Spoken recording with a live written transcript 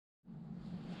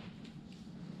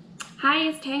Hi,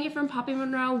 it's Tanya from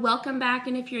PoppyMonroe. Welcome back,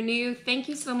 and if you're new, thank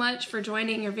you so much for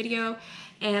joining your video,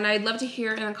 and I'd love to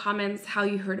hear in the comments how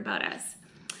you heard about us.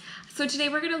 So today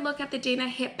we're going to look at the Dayna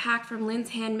hip pack from Linds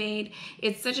Handmade.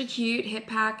 It's such a cute hip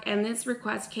pack, and this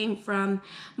request came from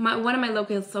one of my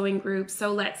local sewing groups,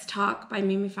 So Let's Talk by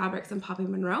Mimi Fabrics and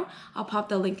PoppyMonroe. I'll pop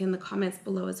the link in the comments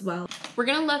below as well. We're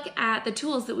going to look at the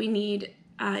tools that we need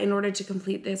in order to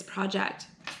complete this project.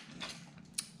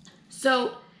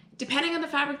 So depending on the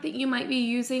fabric that you might be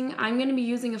using, I'm going to be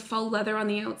using a faux leather on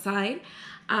the outside.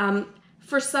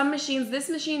 For some machines, this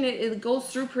machine, it goes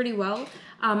through pretty well.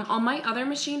 On my other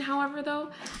machine, however, though,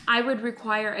 I would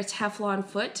require a Teflon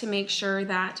foot to make sure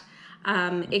that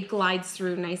it glides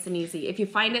through nice and easy. If you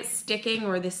find it sticking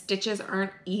or the stitches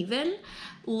aren't even,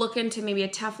 look into maybe a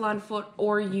Teflon foot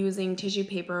or using tissue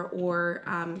paper or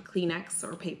Kleenex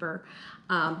or paper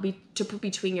to put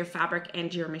between your fabric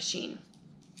and your machine.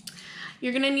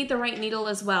 You're gonna need the right needle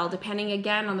as well, depending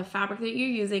again on the fabric that you're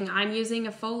using. I'm using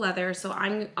a faux leather, so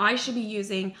I should be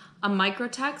using a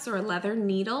Microtex or a leather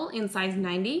needle in size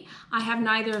 90. I have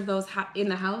neither of those in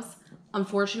the house.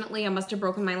 Unfortunately, I must have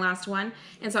broken my last one.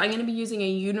 And so I'm gonna be using a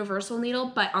universal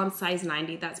needle, but on size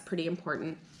 90, that's pretty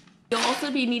important. You'll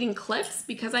also be needing clips.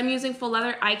 Because I'm using faux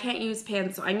leather, I can't use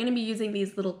pins, so I'm gonna be using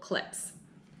these little clips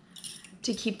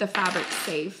to keep the fabric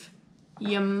safe.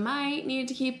 You might need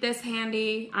to keep this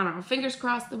handy. I don't know, fingers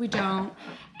crossed that we don't.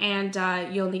 And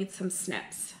you'll need some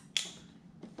snips.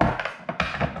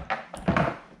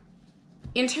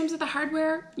 In terms of the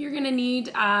hardware, you're gonna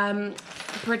need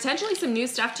potentially some new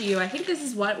stuff to you. I think this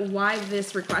is why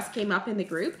this request came up in the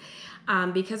group,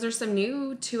 because there's some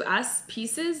new to us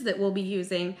pieces that we'll be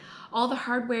using. All the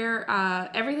hardware,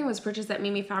 everything was purchased at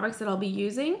Mimi Fabrics that I'll be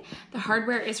using. The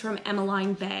hardware is from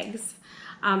Emmeline Bags.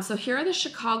 So here are the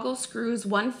Chicago screws.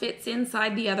 One fits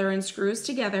inside the other and screws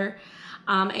together.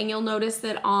 And you'll notice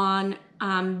that on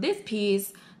this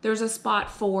piece, there's a spot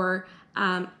for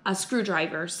a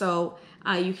screwdriver. So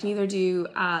you can either do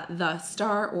the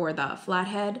star or the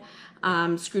flathead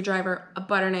screwdriver. A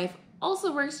butter knife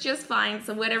also works just fine.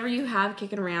 So whatever you have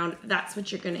kicking around, that's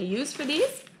what you're gonna use for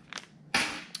these.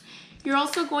 You're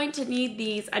also going to need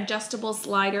these adjustable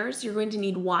sliders. You're going to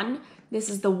need one. This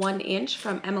is the 1 inch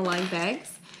from Emmeline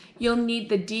Bags. You'll need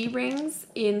the D-rings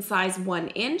in size 1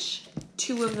 inch,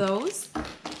 2 of those.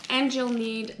 And you'll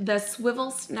need the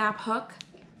swivel snap hook,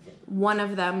 one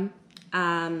of them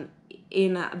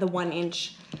in the 1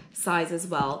 inch size as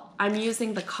well. I'm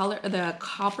using the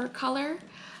copper color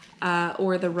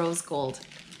or the rose gold.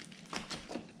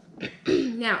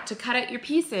 Now, to cut out your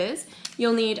pieces,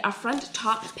 you'll need a front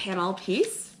top panel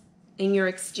piece in your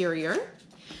exterior.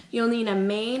 You'll need a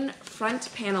main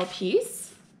front panel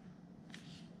piece.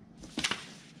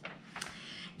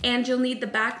 And you'll need the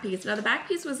back piece. Now the back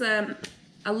piece was a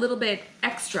little bit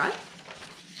extra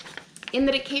in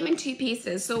that it came in 2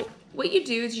 pieces. So what you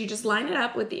do is you just line it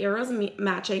up with the arrows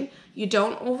matching. You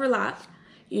don't overlap.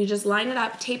 You just line it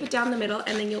up, tape it down the middle,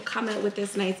 and then you'll come out with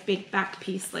this nice big back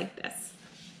piece like this.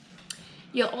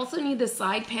 You'll also need the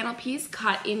side panel piece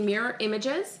cut in mirror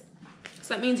images.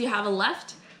 So that means you have a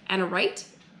left and a right.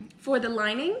 For the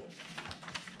lining,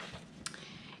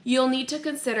 you'll need to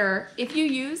consider, if you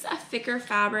use a thicker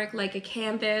fabric like a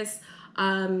canvas,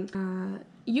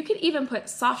 you could even put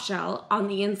soft shell on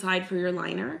the inside for your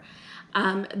liner.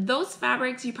 Those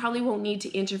fabrics you probably won't need to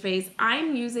interface.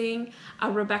 I'm using a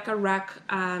Rebecca Ruck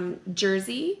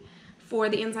jersey for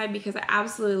the inside because I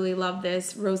absolutely love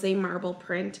this rosé marble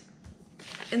print.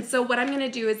 And so what I'm going to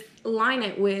do is line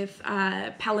it with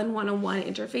Pellin 101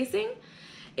 interfacing.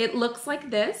 It looks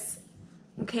like this,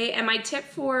 okay? And my tip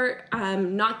for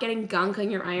not getting gunk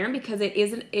on your iron, because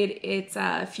it's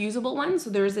a fusible one, so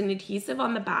there's an adhesive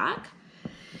on the back,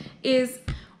 is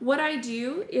what I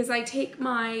do is I take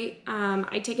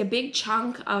a big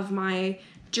chunk of my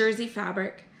jersey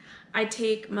fabric. I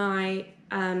take my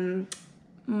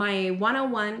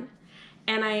 101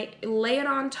 and I lay it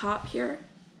on top here.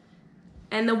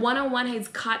 And the 101 is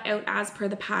cut out as per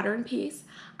the pattern piece.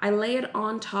 I lay it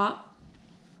on top.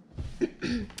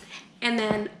 And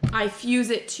then I fuse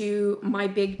it to my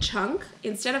big chunk.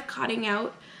 Instead of cutting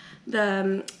out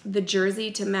the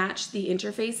jersey to match the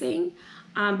interfacing,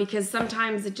 because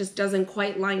sometimes it just doesn't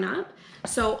quite line up.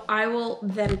 So I will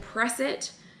then press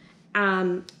it,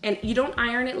 and you don't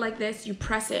iron it like this, you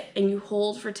press it and you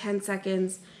hold for 10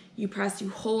 seconds, you press, you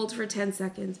hold for 10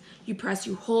 seconds, you press,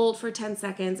 you hold for 10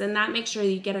 seconds, and that makes sure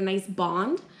you get a nice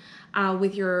bond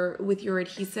with your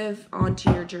adhesive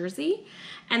onto your jersey.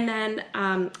 And then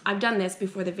I've done this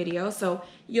before the video, so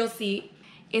you'll see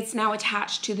it's now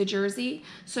attached to the jersey.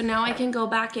 So now I can go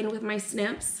back in with my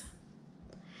snips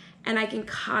and I can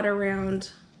cut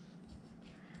around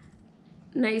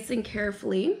nice and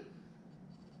carefully.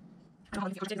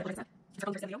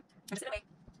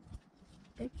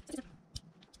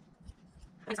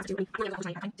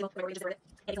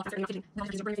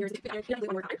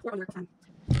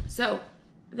 So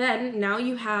then now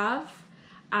you have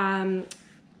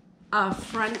a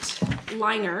front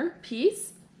liner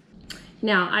piece.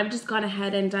 Now I've just gone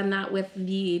ahead and done that with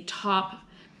the top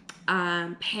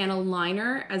panel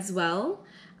liner as well.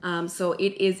 So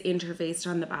it is interfaced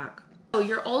on the back. So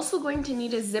you're also going to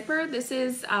need a zipper. This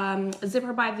is a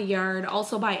zipper by the yard,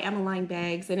 also by Emmeline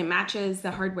Bags, and it matches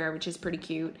the hardware, which is pretty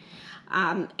cute.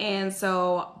 And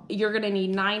so you're gonna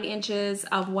need 9 inches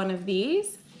of one of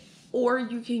these, or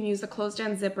you can use a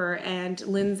closed-end zipper, and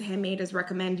Linds Handmade has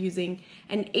recommend using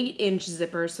an 8-inch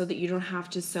zipper so that you don't have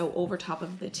to sew over top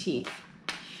of the teeth.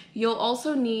 You'll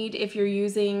also need, if you're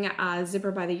using a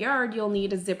zipper by the yard, you'll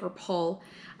need a zipper pull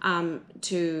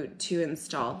to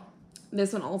install.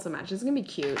 This one also matches. It's gonna be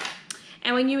cute.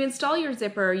 And when you install your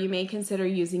zipper, you may consider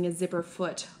using a zipper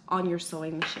foot on your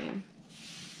sewing machine.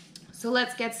 So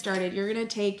let's get started. You're gonna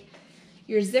take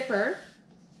your zipper,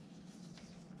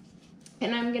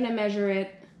 and I'm gonna measure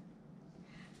it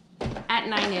at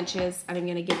 9 inches, and I'm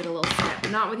gonna give it a little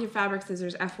snip. Not with your fabric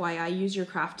scissors, FYI, use your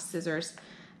craft scissors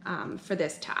for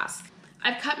this task.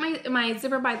 I've cut my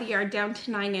zipper by the yard down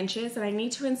to 9 inches, and I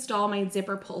need to install my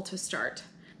zipper pull to start.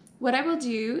 What I will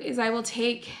do is I will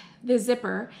take the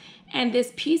zipper, and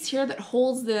this piece here that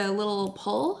holds the little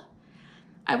pull,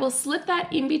 I will slip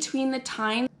that in between the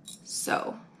tines,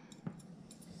 so,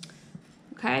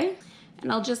 okay?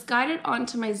 And I'll just guide it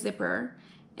onto my zipper,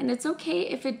 and it's okay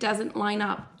if it doesn't line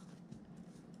up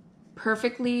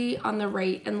perfectly on the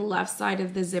right and left side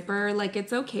of the zipper. Like,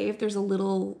 it's okay if there's a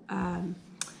little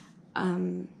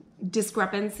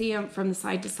discrepancy from the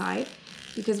side to side,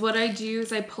 because what I do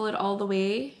is I pull it all the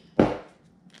way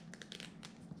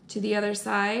to the other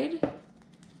side,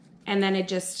 and then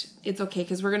it's okay,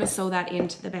 because we're gonna sew that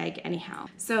into the bag anyhow.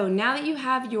 So now that you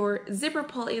have your zipper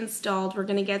pull installed, we're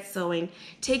gonna get sewing.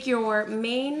 Take your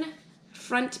main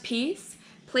front piece,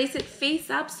 place it face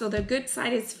up so the good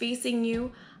side is facing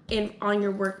you on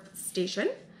your workstation.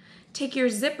 Take your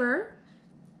zipper,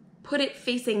 put it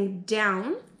facing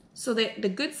down so that the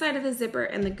good side of the zipper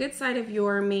and the good side of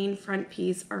your main front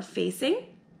piece are facing.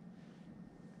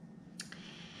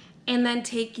 And then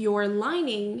take your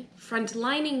front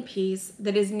lining piece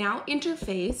that is now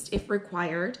interfaced if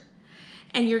required,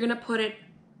 and you're gonna put it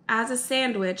as a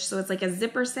sandwich, so it's like a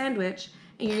zipper sandwich,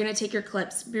 and you're gonna take your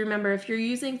clips. Remember, if you're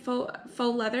using faux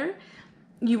leather,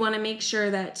 you wanna make sure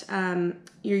that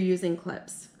you're using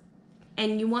clips.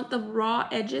 And you want the raw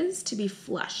edges to be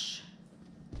flush.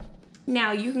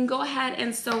 Now you can go ahead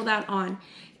and sew that on.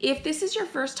 If this is your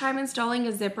first time installing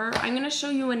a zipper, I'm gonna show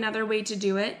you another way to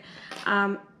do it.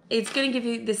 It's gonna give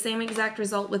you the same exact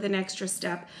result with an extra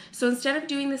step. So instead of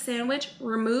doing the sandwich,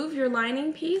 remove your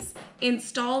lining piece,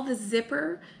 install the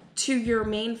zipper to your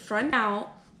main front.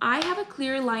 Now, I have a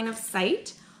clear line of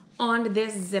sight on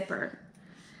this zipper.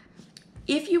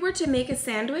 If you were to make a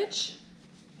sandwich,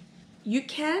 you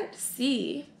can't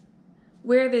see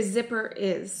where the zipper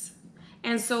is.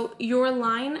 And so your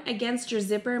line against your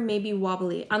zipper may be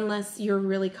wobbly unless you're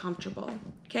really comfortable,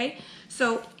 okay?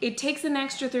 So it takes an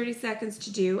extra 30 seconds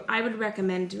to do. I would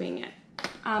recommend doing it.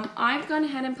 I've gone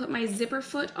ahead and put my zipper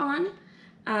foot on.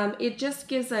 It just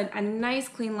gives a nice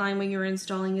clean line when you're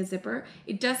installing a zipper.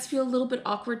 It does feel a little bit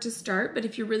awkward to start, but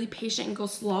if you're really patient and go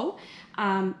slow,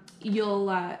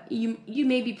 you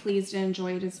may be pleased and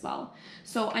enjoy it as well.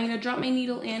 So I'm gonna drop my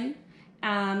needle in,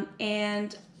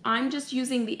 and I'm just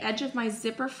using the edge of my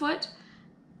zipper foot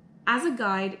as a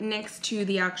guide next to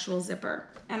the actual zipper.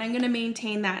 And I'm gonna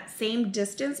maintain that same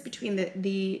distance between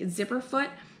the zipper foot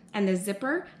and the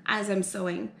zipper as I'm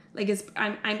sewing. Like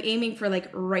I'm aiming for like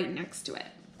right next to it,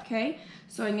 okay?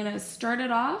 So I'm gonna start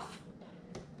it off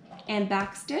and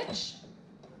back stitch.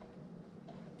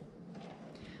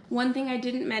 One thing I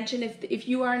didn't mention, if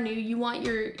you are new, you want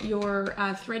your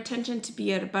thread tension to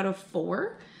be at about a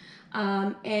 4.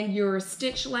 And your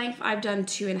stitch length, I've done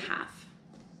 2.5.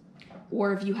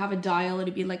 Or if you have a dial,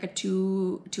 it'd be like a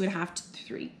 2.5 to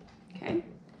 3, okay?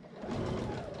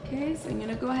 Okay, so I'm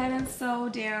gonna go ahead and sew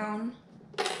down,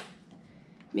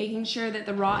 making sure that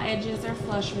the raw edges are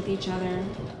flush with each other.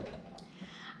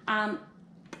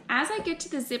 As I get to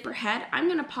the zipper head, I'm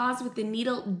gonna pause with the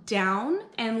needle down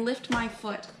and lift my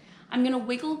foot. I'm gonna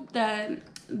wiggle the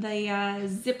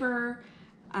zipper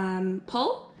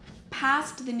pull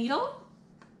past the needle,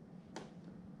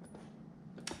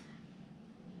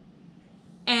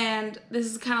 and this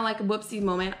is kind of like a whoopsie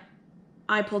moment.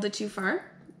 I pulled it too far,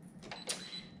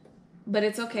 but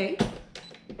it's okay.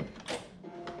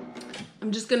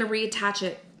 I'm just gonna reattach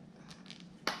it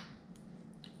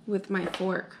with my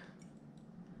fork.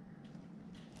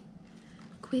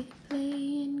 Quit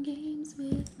playing games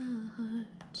with my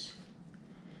heart.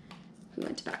 We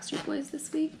went to Backstreet Boys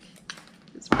this week.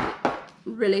 It's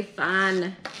really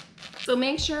fun. So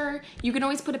make sure, you can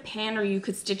always put a pin or you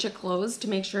could stitch it closed to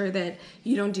make sure that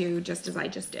you don't do just as I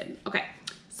just did. Okay,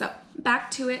 so back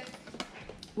to it.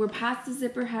 We're past the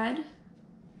zipper head.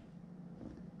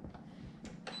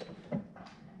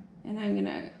 And I'm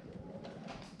gonna,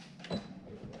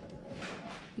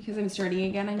 because I'm starting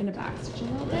again, I'm gonna back stitch a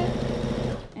little bit.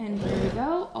 And here we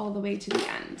go, all the way to the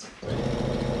end.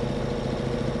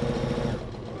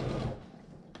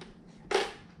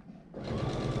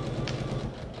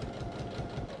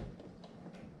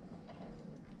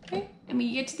 And when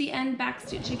you get to the end,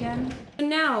 backstitch again. And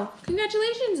now,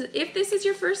 congratulations! If this is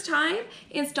your first time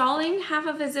installing half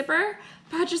of a zipper,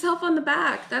 pat yourself on the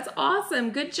back. That's awesome,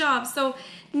 good job. So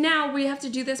now we have to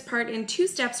do this part in 2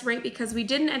 steps, right? Because we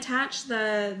didn't attach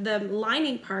the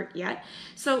lining part yet.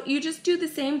 So you just do the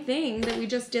same thing that we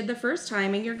just did the first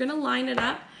time, and you're gonna line it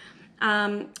up.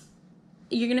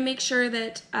 You're gonna make sure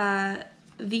that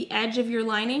the edge of your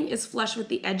lining is flush with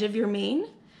the edge of your main.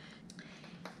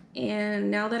 And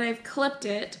now that I've clipped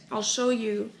it, I'll show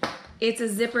you it's a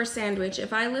zipper sandwich.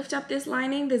 If I lift up this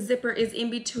lining, the zipper is in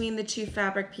between the 2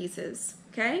 fabric pieces,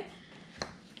 okay?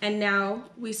 And now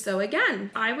we sew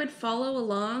again. I would follow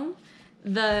along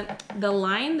the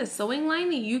line, the sewing line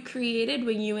that you created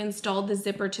when you installed the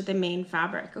zipper to the main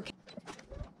fabric, okay?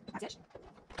 That's it.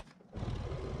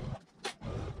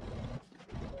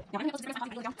 Now I'm gonna close the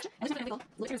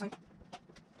zipper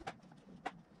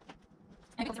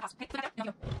and just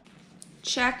gonna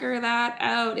checker that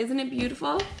out. Isn't it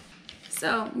beautiful?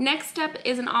 So next step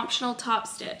is an optional top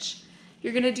stitch.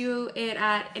 You're gonna do it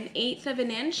at 1/8 of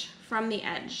an inch from the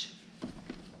edge.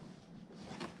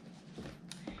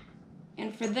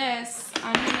 And for this,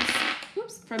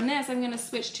 from this I'm gonna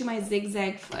switch to my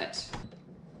zigzag foot.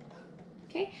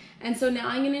 Okay, and so now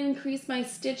I'm gonna increase my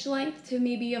stitch length to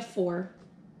maybe a 4.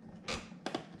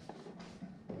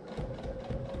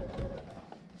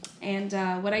 And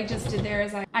what I just did there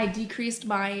is I decreased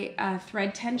my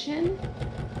thread tension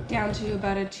down to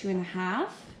about a 2.5.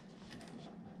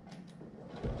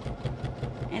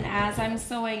 And as I'm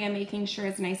sewing, I'm making sure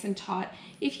it's nice and taut.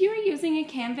 If you were using a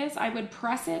canvas, I would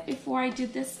press it before I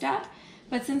did this step,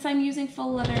 but since I'm using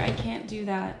full leather, I can't do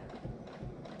that.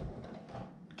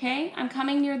 Okay, I'm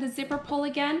coming near the zipper pull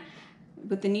again.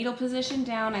 With the needle position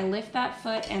down, I lift that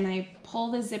foot and I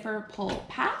pull the zipper pull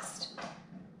past.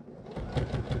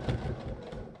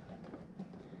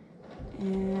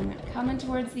 And coming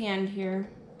towards the end here.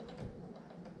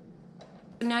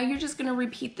 Now you're just gonna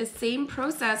repeat the same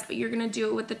process, but you're gonna do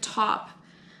it with the top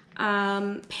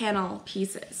panel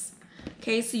pieces.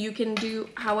 Okay, so you can do,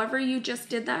 however you just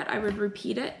did that, I would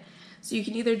repeat it. So you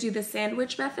can either do the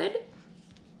sandwich method,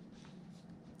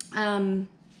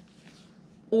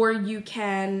 or you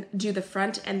can do the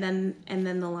front and then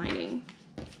the lining.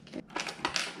 Okay.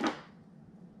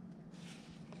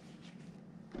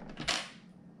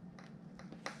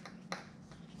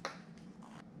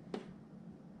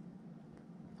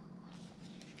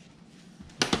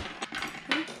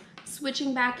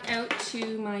 Switching back out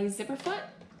to my zipper foot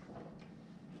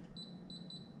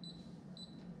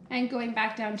and going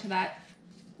back down to that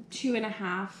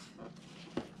 2.5,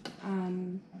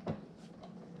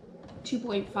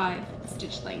 2.5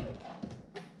 stitch length.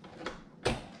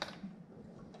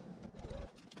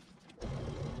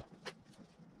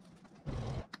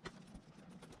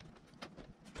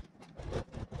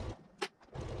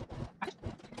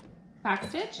 Back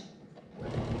stitch.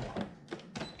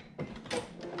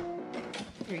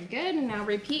 Very good, and now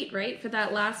repeat, right, for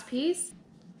that last piece.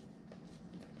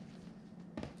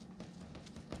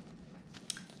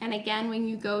 And again, when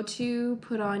you go to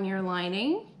put on your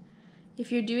lining,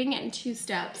 if you're doing it in 2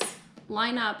 steps,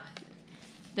 line up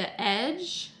the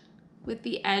edge with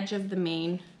the edge of the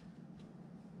main.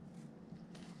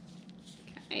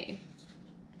 Okay.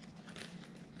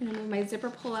 I'm gonna move my zipper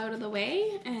pull out of the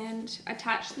way and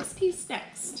attach this piece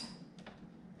next.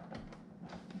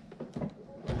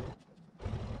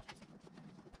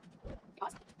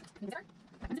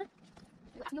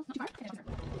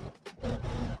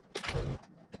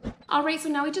 All right, so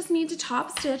now we just need to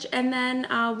top stitch and then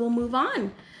we'll move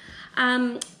on.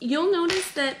 You'll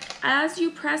notice that as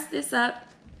you press this up,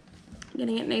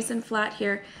 getting it nice and flat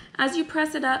here, as you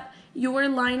press it up, your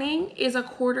lining is a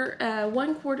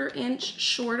 1/4 inch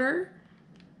shorter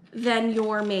than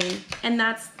your main, and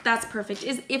that's perfect.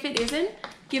 If it isn't,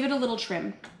 give it a little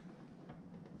trim.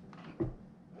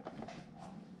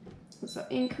 So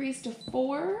increase to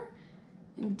 4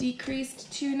 and decrease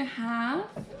to 2.5.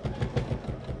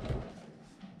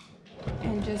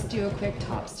 And just do a quick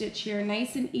top stitch here,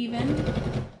 nice and even.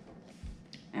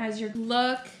 As your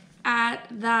look at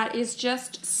that is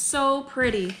just so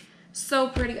pretty, so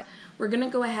pretty. We're gonna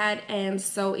go ahead and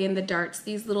sew in the darts.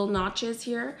 These little notches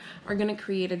here are gonna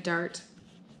create a dart.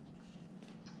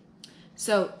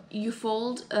 So you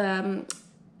fold the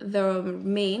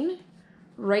main,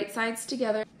 right sides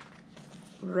together,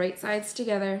 right sides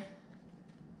together.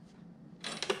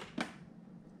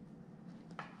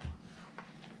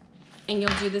 And you'll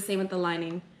do the same with the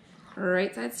lining.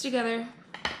 Right sides together.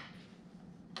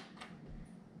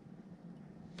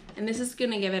 And this is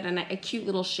gonna give it a cute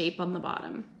little shape on the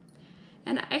bottom.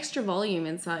 And extra volume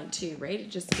inside too, right? It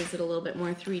just gives it a little bit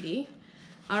more 3D.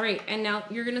 All right, and now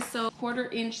you're gonna sew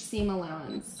 1/4 inch seam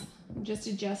allowance. I'm just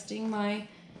adjusting my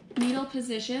needle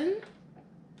position.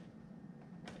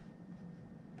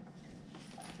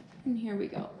 And here we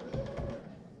go.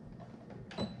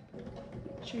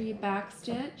 Make sure you back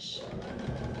stitch.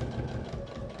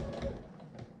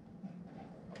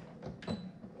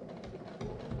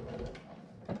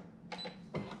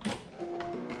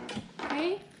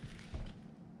 Okay.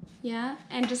 Yeah,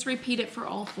 and just repeat it for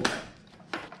all 4.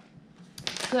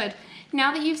 Good.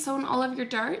 Now that you've sewn all of your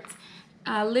darts,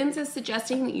 Linds is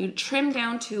suggesting that you trim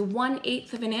down to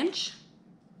 1/8 of an inch.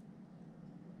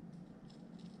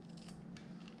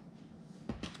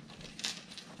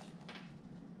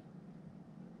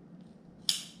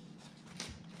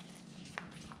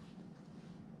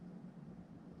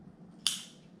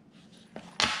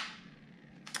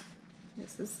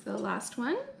 This is the last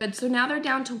one. Good, so now they're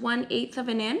down to 1/8 of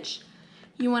an inch.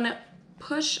 You wanna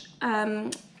push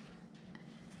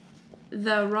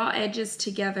the raw edges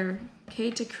together,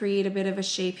 okay, to create a bit of a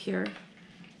shape here.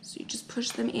 So you just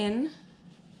push them in,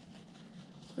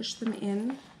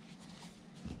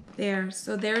 there.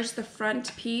 So there's the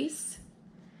front piece,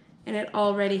 and it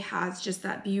already has just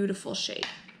that beautiful shape.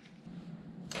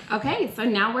 Okay, so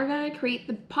now we're gonna create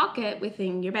the pocket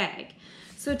within your bag.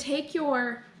 So take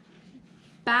your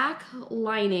back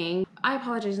lining. I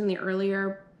apologize, in the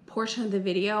earlier portion of the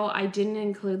video I didn't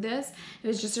include this. It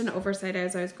was just an oversight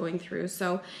as I was going through.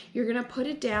 So you're gonna put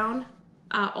it down,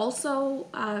 also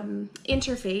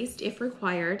interfaced if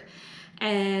required,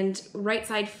 and right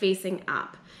side facing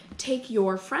up. Take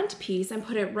your front piece and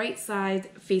put it right side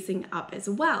facing up as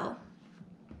well.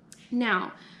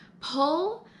 Now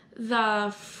pull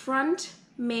the front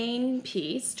main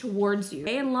piece towards you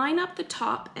and line up the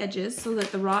top edges so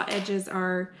that the raw edges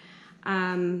are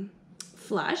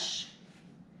flush.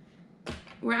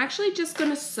 We're actually just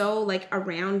gonna sew like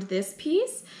around this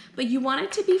piece, but you want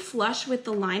it to be flush with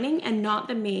the lining and not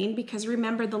the main, because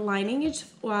remember the lining is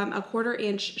 1/4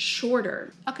 inch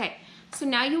shorter. Okay, so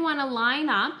now you wanna line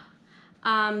up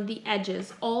the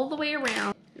edges all the way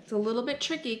around. It's a little bit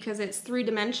tricky because it's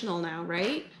 3-dimensional now,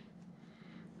 right?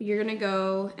 You're gonna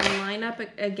go and line up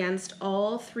against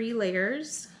all 3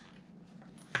 layers.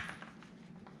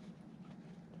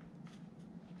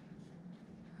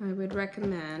 I would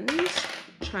recommend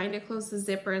trying to close the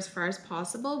zipper as far as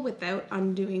possible without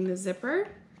undoing the zipper.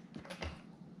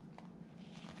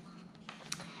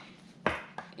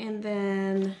 And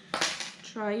then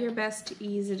try your best to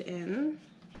ease it in.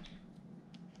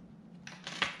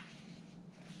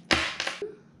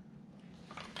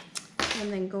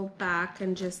 And then go back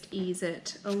and just ease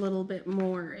it a little bit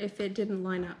more if it didn't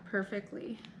line up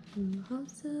perfectly.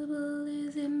 Impossible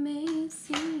as it may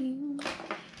seem,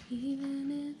 even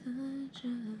if I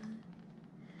try.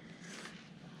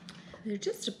 They're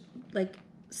just like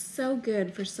so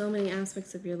good for so many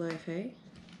aspects of your life, hey?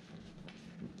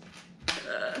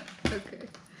 Okay.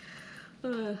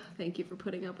 Thank you for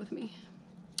putting up with me.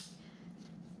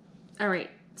 All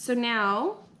right, so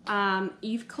now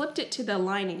you've clipped it to the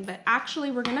lining, but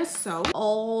actually we're gonna sew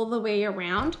all the way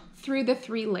around through the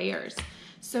 3 layers.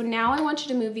 So now I want you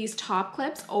to move these top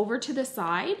clips over to the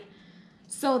side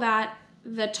so that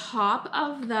the top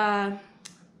of the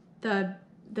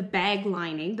bag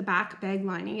lining, the back bag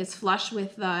lining, is flush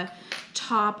with the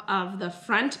top of the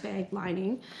front bag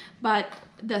lining, but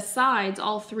the sides,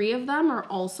 all 3 of them, are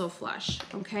also flush,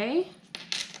 okay?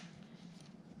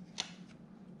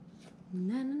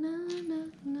 Na, na, na,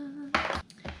 na.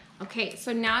 Okay,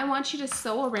 so now I want you to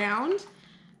sew around,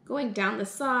 going down the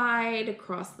side,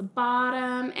 across the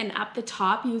bottom, and up the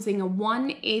top using a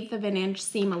 1/8 of an inch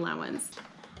seam allowance.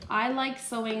 I like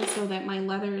sewing so that my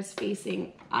leather is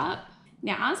facing up.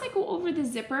 Now, as I go over the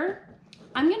zipper,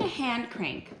 I'm gonna hand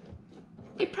crank.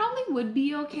 It probably would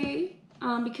be okay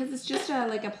because it's just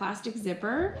like a plastic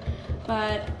zipper,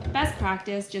 but best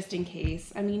practice just in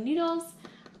case. I mean, needles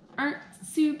aren't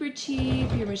super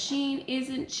cheap, your machine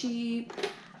isn't cheap.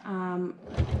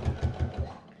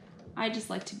 I just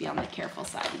like to be on the careful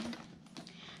side.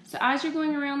 So as you're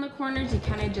going around the corners, you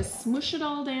kind of just smoosh it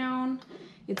all down.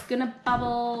 It's gonna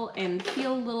bubble and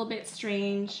feel a little bit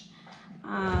strange,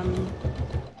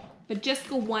 but just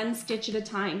go one stitch at a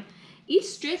time. Each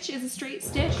stitch is a straight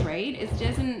stitch, right? It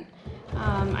doesn't,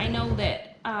 I know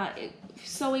that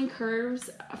sewing curves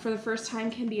for the first time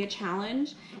can be a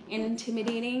challenge and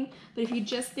intimidating, but if you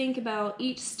just think about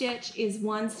each stitch is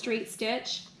one straight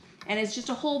stitch, and it's just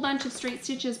a whole bunch of straight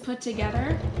stitches put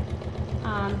together,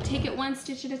 take it one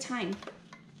stitch at a time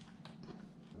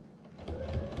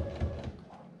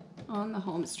on the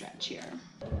home stretch here.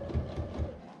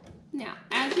 Now,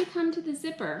 as you come to the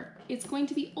zipper, it's going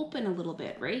to be open a little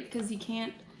bit, right? Because you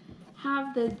can't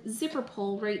have the zipper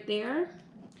pull right there.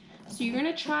 So you're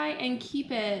gonna try and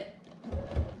keep it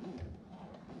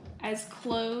as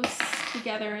close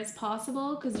together as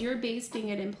possible because you're basting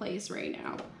it in place right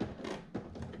now.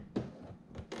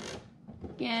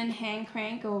 Again, hand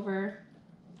crank over.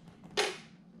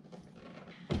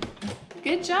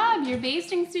 Good job, your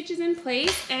basting stitch is in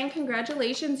place, and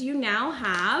congratulations, you now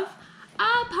have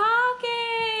a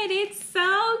pocket. It's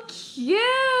so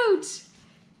cute.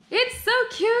 It's so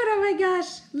cute, oh my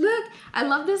gosh. Look, I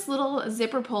love this little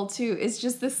zipper pull too. It's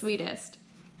just the sweetest.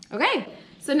 Okay,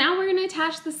 so now we're gonna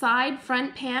attach the side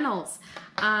front panels.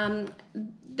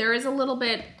 There is a little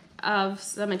bit of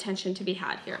some attention to be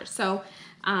had here. So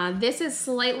this is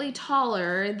slightly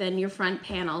taller than your front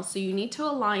panel, so you need to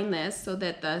align this so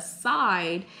that the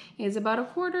side is about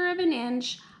 1/4 of an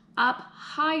inch up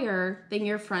higher than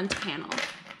your front panel.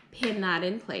 Pin that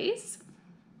in place.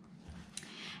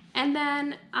 And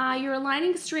then you're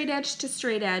aligning straight edge to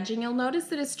straight edge, and you'll notice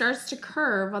that it starts to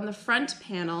curve on the front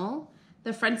panel,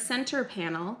 the front center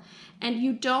panel, and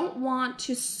you don't want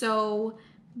to sew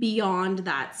beyond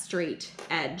that straight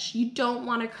edge. You don't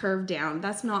want to curve down.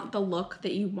 That's not the look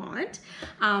that you want.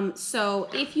 So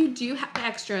if you do have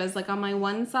extras, like on my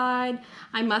one side,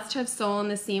 I must have sewn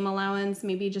the seam allowance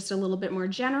maybe just a little bit more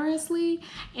generously,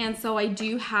 and so I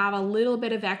do have a little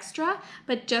bit of extra,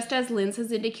 but just as Linds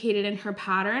has indicated in her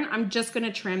pattern, I'm just going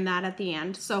to trim that at the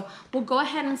end. So we'll go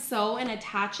ahead and sew and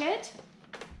attach it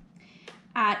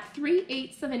at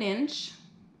 3/8 of an inch.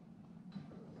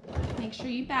 Make sure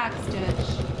you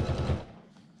backstitch.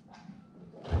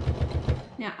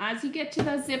 Now, as you get to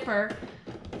the zipper,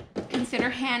 consider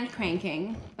hand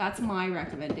cranking. That's my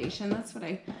recommendation. That's what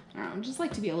I don't know, I just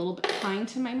like to be a little bit kind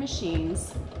to my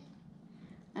machines.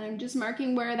 And I'm just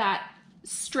marking where that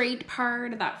straight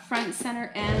part of that front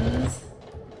center ends.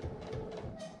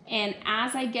 And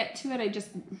as I get to it, I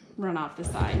just run off the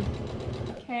side.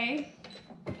 Okay?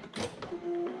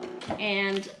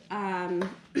 And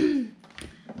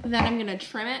then I'm gonna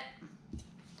trim it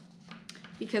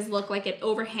because look, like it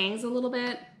overhangs a little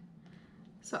bit.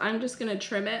 So I'm just gonna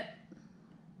trim it.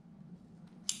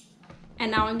 And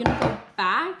now I'm gonna go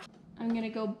back. I'm gonna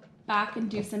go back and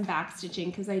do some back stitching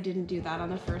because I didn't do that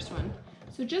on the first one.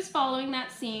 So just following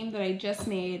that seam that I just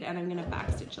made, and I'm gonna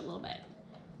back stitch a little bit,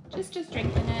 just to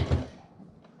strengthen it.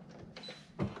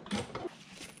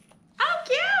 Oh,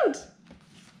 cute!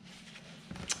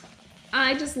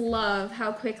 I just love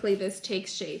how quickly this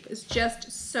takes shape. It's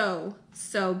just so,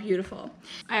 so beautiful.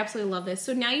 I absolutely love this.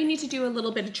 So now you need to do a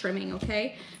little bit of trimming,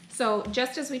 okay? So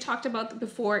just as we talked about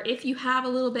before, if you have a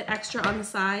little bit extra on the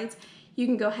sides, you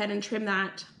can go ahead and trim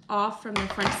that off from the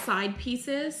front side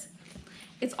pieces.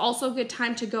 It's also a good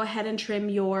time to go ahead and trim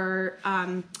your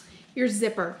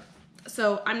zipper.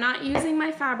 So I'm not using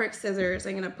my fabric scissors.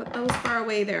 I'm gonna put those far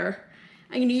away there.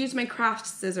 I'm gonna use my craft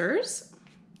scissors.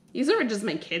 These are just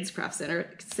my kids' craft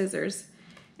scissors,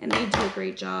 and they do a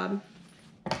great job.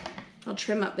 I'll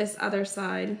trim up this other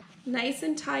side. Nice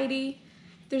and tidy.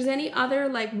 If there's any other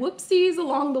like whoopsies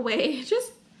along the way,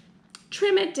 just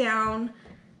trim it down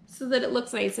so that it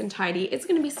looks nice and tidy. It's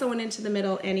gonna be sewn into the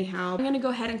middle anyhow. I'm gonna go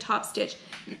ahead and top stitch.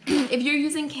 If you're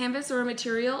using canvas or a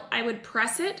material, I would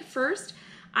press it first.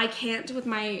 I can't with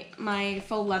my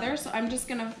faux leather, so I'm just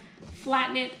gonna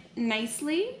flatten it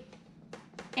nicely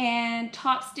and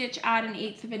top stitch at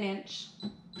 1/8 of an inch.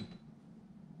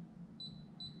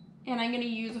 And I'm gonna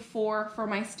use a 4 for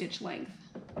my stitch length.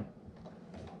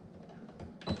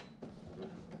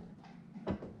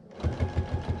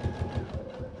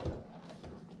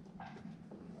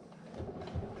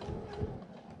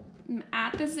 I'm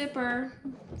at the zipper,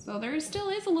 so there still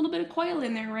is a little bit of coil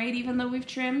in there, right? Even though we've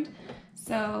trimmed.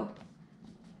 So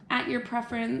at your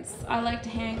preference, I like to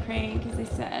hand crank, as I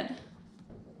said.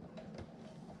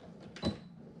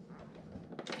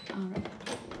 All right.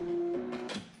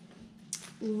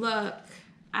 Look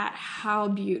at how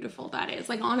beautiful that is.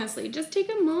 Like, honestly, just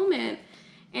take a moment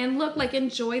and look, like,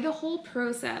 enjoy the whole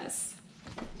process.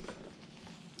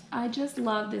 I just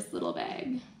love this little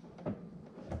bag.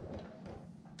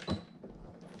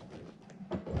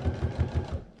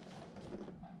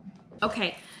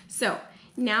 Okay, so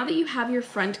now that you have your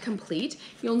front complete,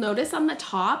 you'll notice on the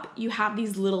top, you have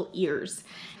these little ears.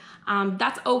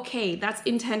 That's okay, that's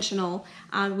intentional.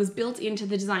 It was built into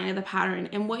the design of the pattern.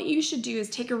 And what you should do is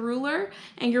take a ruler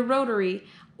and your rotary,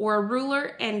 or a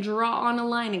ruler, and draw on a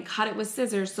line and cut it with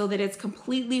scissors so that it's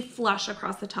completely flush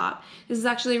across the top. This is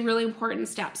actually a really important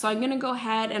step. So I'm gonna go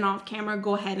ahead and off camera,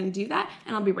 go ahead and do that,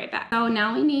 and I'll be right back. So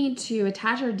now we need to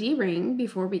attach our D-ring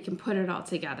before we can put it all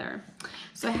together.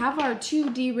 So I have our 2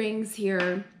 D-rings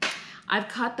here. I've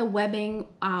cut the webbing,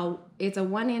 it's a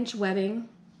 1-inch webbing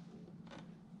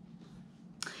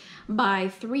by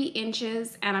 3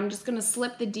 inches, and I'm just gonna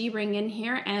slip the D-ring in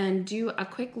here and do a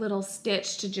quick little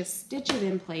stitch to just stitch it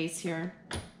in place here.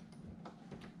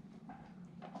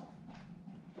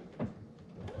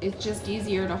 It's just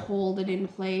easier to hold it in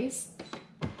place.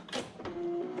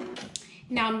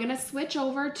 Now I'm gonna switch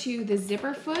over to the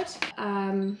zipper foot.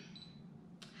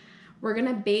 We're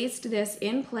gonna baste this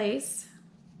in place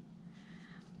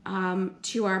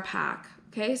to our pack.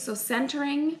 Okay, so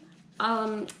centering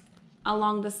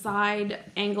along the side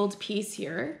angled piece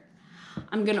here.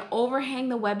 I'm gonna overhang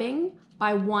the webbing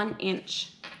by 1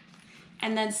 inch,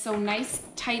 and then sew nice,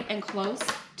 tight, and close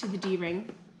to the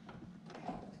D-ring.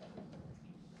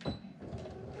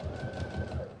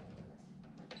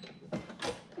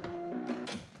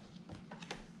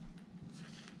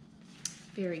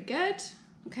 Very good,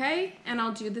 okay? And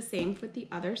I'll do the same with the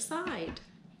other side.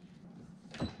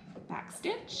 Back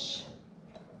stitch.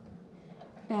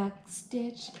 Back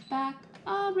stitch, back,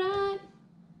 all right.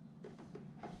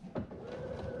 Can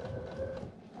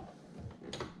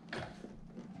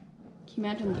you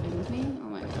imagine living with me? Oh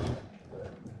my God.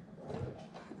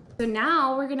 So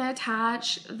now we're gonna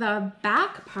attach the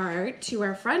back part to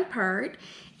our front part,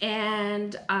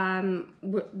 and then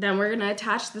we're gonna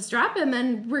attach the strap, and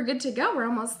then we're good to go. We're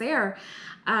almost there.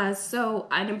 So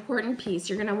an important piece,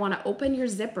 you're gonna wanna open your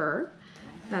zipper.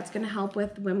 That's gonna help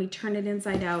with when we turn it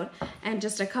inside out. And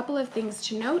just a couple of things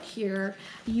to note here.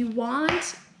 You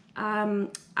want a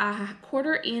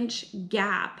 1/4 inch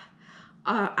gap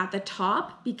at the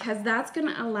top, because that's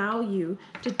gonna allow you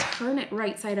to turn it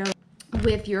right side out.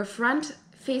 With your front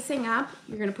facing up,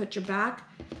 you're gonna put your back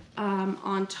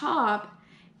on top,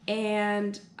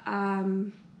 and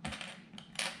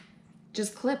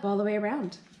just clip all the way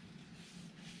around.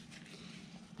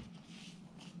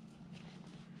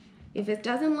 If it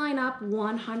doesn't line up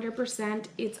 100%,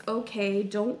 it's okay,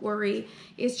 don't worry.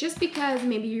 It's just because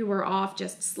maybe you were off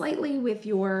just slightly with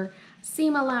your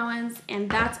seam allowance, and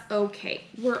that's okay.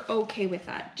 We're okay with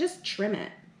that. Just trim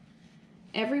it.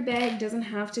 Every bag doesn't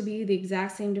have to be the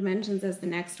exact same dimensions as the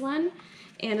next one.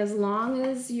 And as long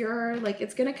as you're, like,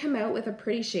 it's gonna come out with a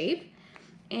pretty shape,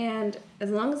 and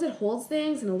as long as it holds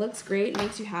things and it looks great,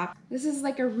 makes you happy. This is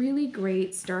like a really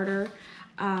great starter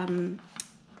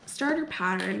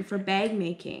pattern for bag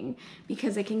making,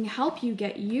 because it can help you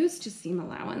get used to seam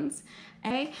allowance.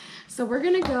 Okay, so we're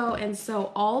gonna go and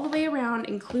sew all the way around,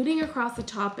 including across the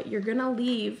top, but you're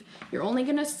only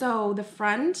gonna sew the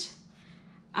front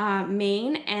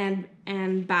main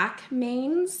and back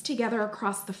mains together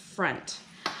across the front.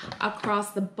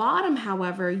 Across the bottom,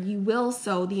 however, you will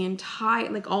sew the entire,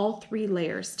 like all 3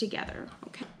 layers together,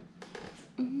 okay?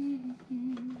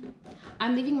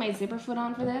 I'm leaving my zipper foot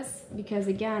on for this because,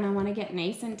 again, I want to get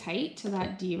nice and tight to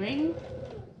that D-ring.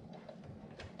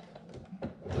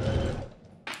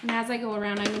 And as I go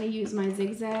around, I'm going to use my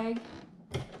zigzag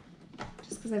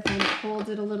just because I find it holds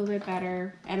it a little bit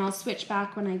better. And I'll switch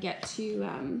back when I get to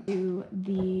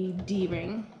the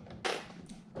D-ring.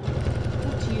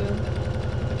 Up to you.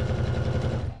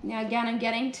 Now, again, I'm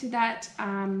getting to that,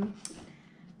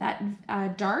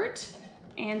 dart,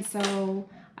 and so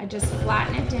I just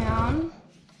flatten it down,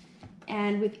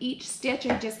 and with each stitch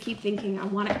I just keep thinking I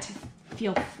want it to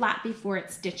feel flat before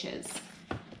it stitches.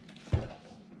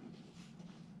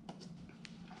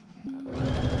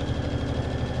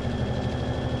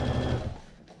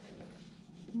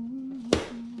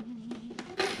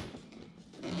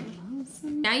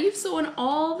 Now you've sewn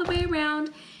all the way around,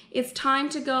 it's time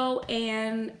to go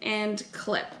and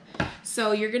clip.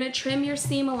 So you're gonna trim your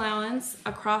seam allowance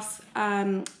across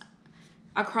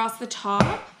the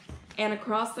top and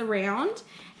across the round,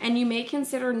 and you may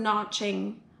consider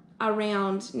notching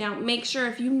around. Now make sure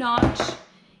if you notch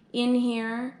in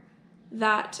here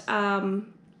that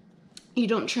you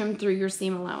don't trim through your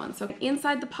seam allowance. So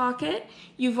inside the pocket,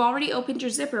 you've already opened your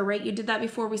zipper, right? You did that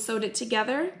before we sewed it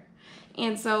together.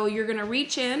 And so you're gonna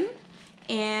reach in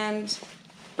and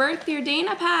birth your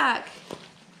Dayna pack.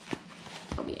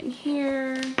 It'll be in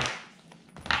here.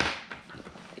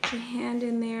 Get your hand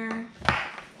in there.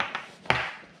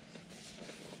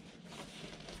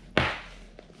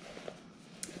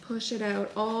 Push it out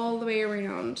all the way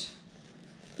around.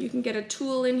 You can get a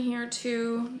tool in here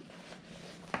too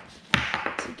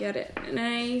to get it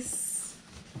nice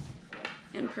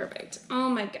and perfect. Oh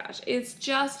my gosh, it's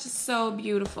just so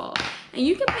beautiful. And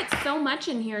you can put so much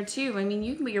in here too. I mean,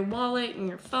 you can put your wallet and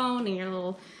your phone and your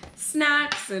little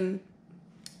snacks and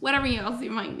whatever else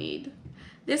you might need.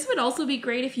 This would also be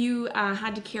great if you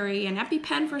had to carry an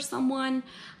EpiPen for someone.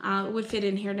 It would fit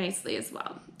in here nicely as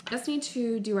well. Just need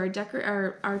to do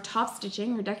our top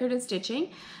stitching, or decorative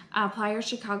stitching, apply our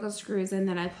Chicago screws, and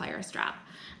then apply our strap.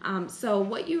 So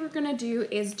what you're gonna do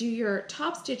is do your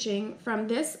top stitching from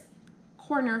this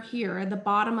corner here at the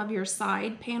bottom of your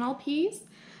side panel piece,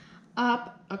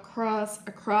 up, across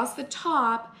the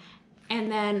top,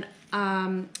 and then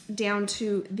down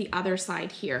to the other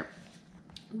side here.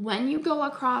 When you go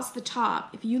across the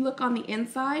top, if you look on the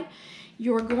inside,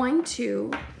 you're going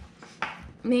to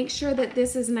make sure that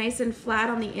this is nice and flat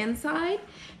on the inside,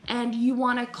 and you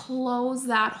want to close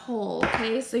that hole,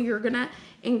 okay? So you're gonna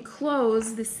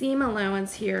enclose the seam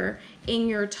allowance here in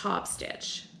your top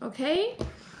stitch, okay?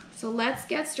 So let's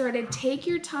get started. Take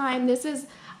your time. This is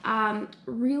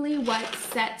really what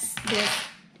sets this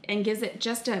and gives it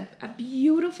just a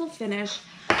beautiful finish,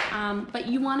 but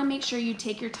you want to make sure you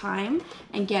take your time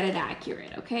and get it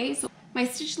accurate, okay? So my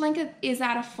stitch length is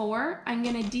at a 4. I'm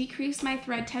going to decrease my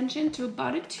thread tension to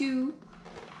about a 2,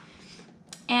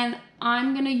 and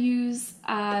I'm going to use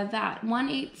that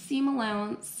 1/8 seam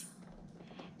allowance,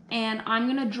 and I'm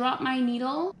going to drop my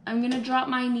needle. I'm going to drop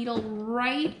my needle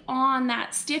right on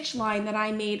that stitch line that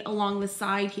I made along the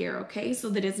side here, okay, so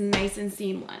that it's nice and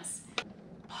seamless.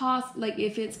 Like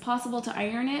if it's possible to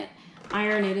iron it,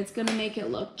 iron it. It's going to make it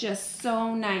look just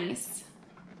so nice.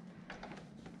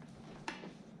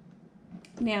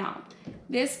 Now,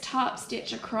 this top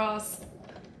stitch across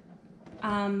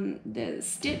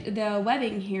the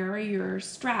webbing here, your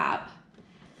strap,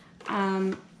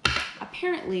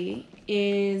 apparently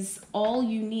is all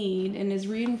you need and is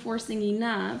reinforcing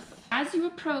enough. As you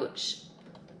approach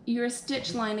your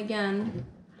stitch line again,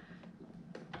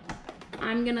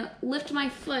 I'm gonna lift my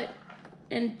foot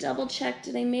and double check,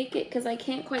 did I make it? Because I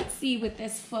can't quite see with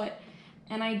this foot,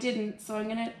 and I didn't, so I'm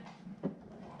gonna,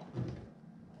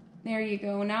 there you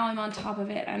go. Now I'm on top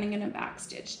of it, and I'm gonna back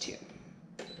stitch too.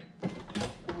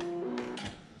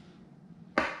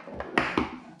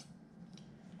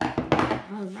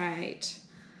 All right.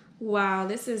 Wow,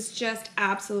 this is just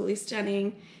absolutely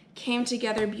stunning. Came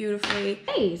together beautifully.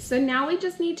 Hey, so now we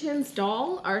just need to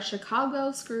install our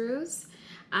Chicago screws.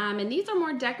 And these are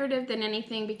more decorative than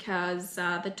anything because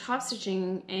the top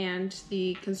stitching and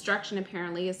the construction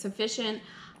apparently is sufficient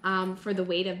for the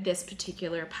weight of this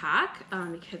particular pack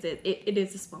because it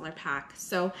is a smaller pack.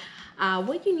 So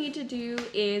what you need to do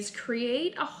is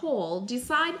create a hole.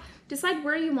 Decide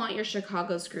where you want your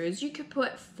Chicago screws. You could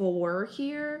put 4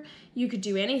 here. You could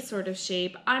do any sort of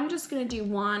shape. I'm just gonna do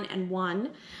 1 and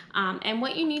 1. And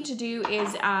what you need to do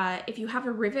is if you have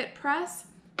a rivet press,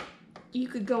 you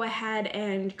could go ahead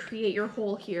and create your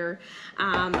hole here.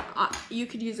 You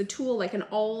could use a tool like an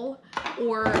awl,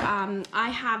 or I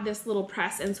have this little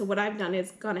press, and so what I've done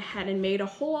is gone ahead and made a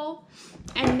hole,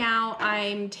 and now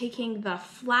I'm taking the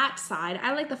flat side.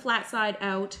 I like the flat side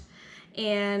out,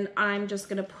 and I'm just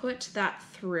gonna put that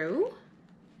through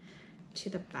to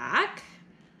the back,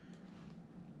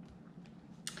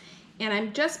 and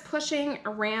I'm just pushing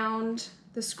around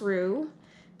the screw,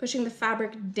 pushing the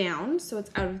fabric down so it's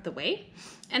out of the way.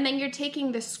 And then you're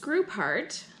taking the screw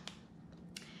part,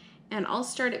 and I'll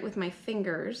start it with my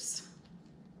fingers,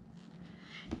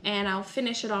 and I'll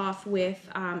finish it off with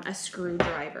a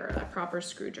screwdriver, a proper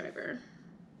screwdriver.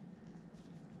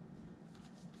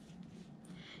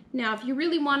 Now, if you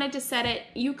really wanted to set it,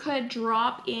 you could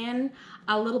drop in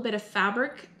a little bit of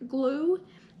fabric glue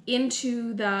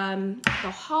into the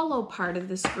hollow part of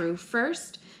the screw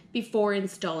first, before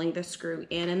installing the screw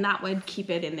in, and that would keep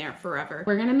it in there forever.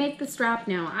 We're gonna make the strap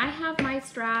now. I have my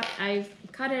strap, I've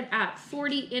cut it at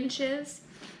 40 inches,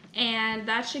 and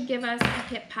that should give us a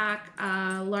hip pack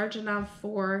large enough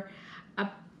for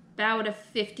about a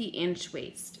 50-inch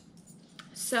waist.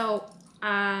 So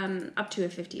up to a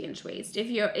 50-inch waist. If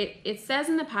you're, it says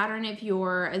in the pattern, if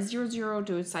you're a 00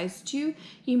 to a size 2,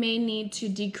 you may need to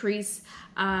decrease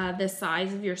the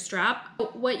size of your strap.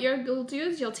 What you'll do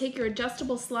is you'll take your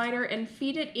adjustable slider and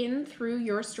feed it in through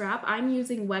your strap. I'm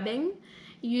using webbing.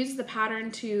 Use the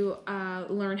pattern to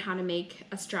learn how to make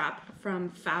a strap from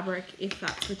fabric if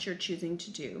that's what you're choosing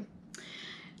to do.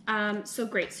 So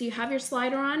great, so you have your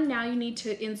slider on. Now you need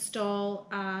to install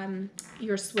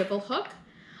your swivel hook.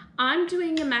 I'm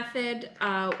doing a method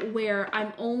where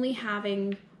I'm only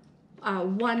having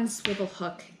one swivel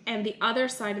hook and the other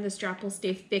side of the strap will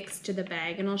stay fixed to the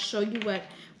bag, and I'll show you what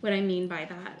I mean by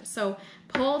that. So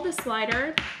pull the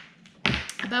slider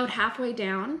about halfway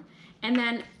down, and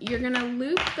then you're gonna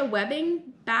loop the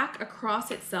webbing back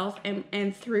across itself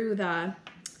and through the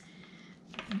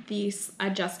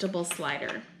adjustable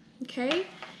slider, okay?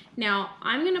 Now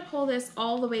I'm gonna pull this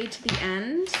all the way to the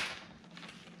end.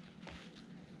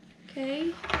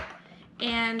 Okay,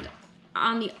 and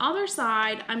on the other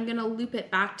side, I'm gonna loop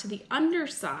it back to the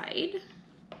underside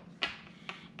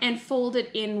and fold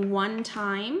it in one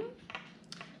time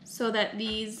so that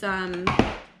these, the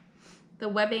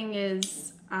webbing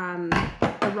is,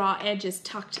 the raw edge is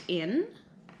tucked in.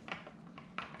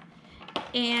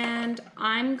 And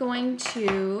I'm going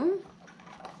to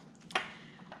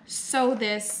sew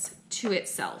this to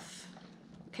itself.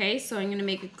 Okay, so I'm gonna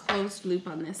make a closed loop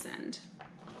on this end.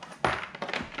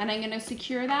 And I'm gonna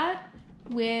secure that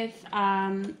with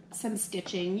some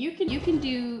stitching. You can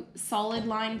do solid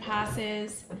line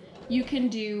passes. You can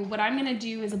do, what I'm gonna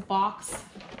do is a box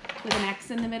with an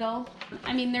X in the middle.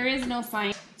 I mean, there is no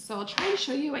sign. So I'll try to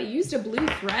show you. I used a blue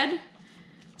thread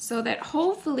so that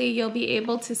hopefully you'll be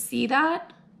able to see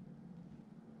that.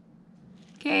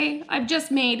 Okay, I've just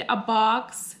made a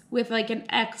box with like an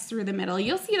X through the middle.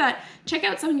 You'll see that. Check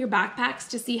out some of your backpacks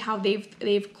to see how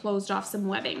they've closed off some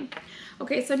webbing.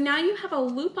 Okay, so now you have a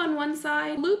loop on one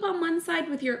side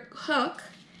with your hook,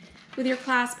 with your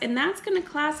clasp, and that's gonna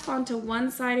clasp onto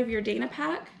one side of your Dayna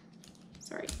pack.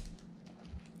 Sorry.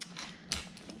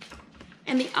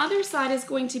 And the other side is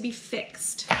going to be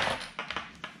fixed.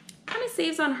 Kind of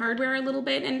saves on hardware a little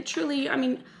bit, and truly, I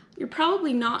mean, you're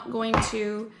probably not going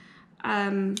to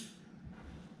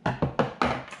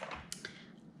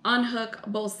unhook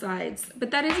both sides, but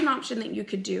that is an option that you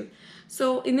could do.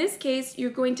 So in this case,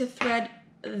 you're going to thread,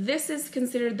 this is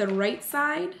considered the right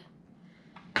side,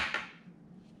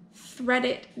 thread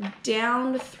it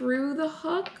down through the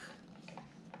hook,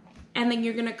 and then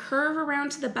you're gonna curve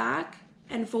around to the back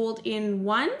and fold in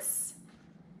once,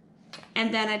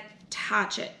 and then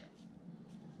attach it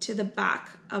to the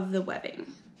back of the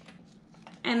webbing.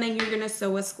 And then you're gonna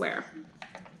sew a square.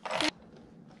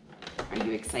 Are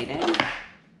you excited?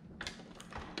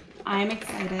 I'm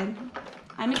excited.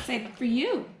 I'm excited for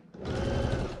you.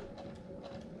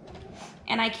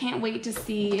 And I can't wait to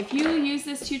see, if you use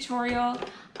this tutorial,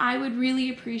 I would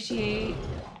really appreciate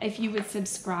if you would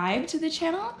subscribe to the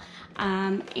channel,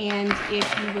 and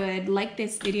if you would like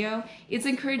this video. It's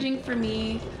encouraging for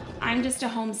me. I'm just a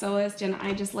home sewist, and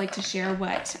I just like to share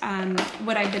what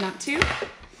I've been up to.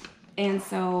 And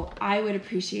so I would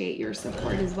appreciate your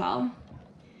support as well.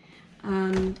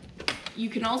 You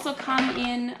can also come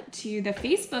in to the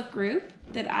Facebook group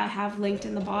that I have linked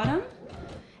in the bottom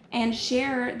and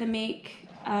share the make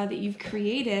that you've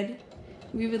created.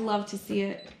 We would love to see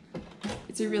it.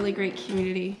 It's a really great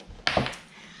community.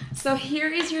 So here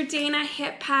is your Dayna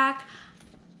hip pack.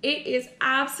 It is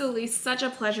absolutely such a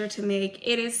pleasure to make.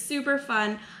 It is super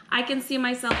fun. I can see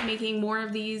myself making more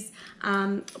of these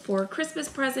for Christmas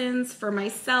presents, for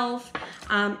myself.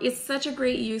 It's such a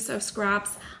great use of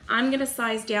scraps. I'm gonna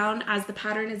size down as the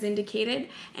pattern is indicated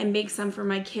and make some for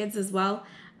my kids as well.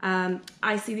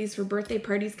 I see these for birthday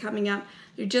parties coming up.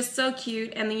 They're just so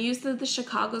cute, and the use of the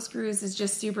Chicago screws is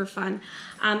just super fun.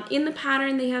 In the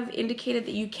pattern, they have indicated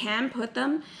that you can put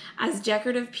them as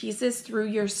decorative pieces through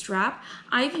your strap.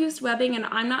 I've used webbing, and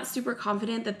I'm not super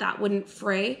confident that that wouldn't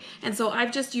fray, and so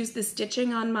I've just used the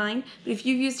stitching on mine. But if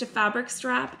you used a fabric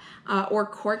strap or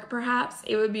cork perhaps,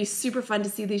 it would be super fun to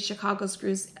see these Chicago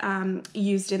screws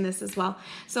used in this as well.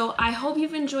 So I hope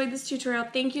you've enjoyed this tutorial.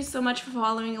 Thank you so much for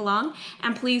following along,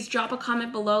 and please drop a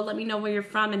comment below. Let me know where you're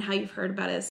from and how you've heard about it.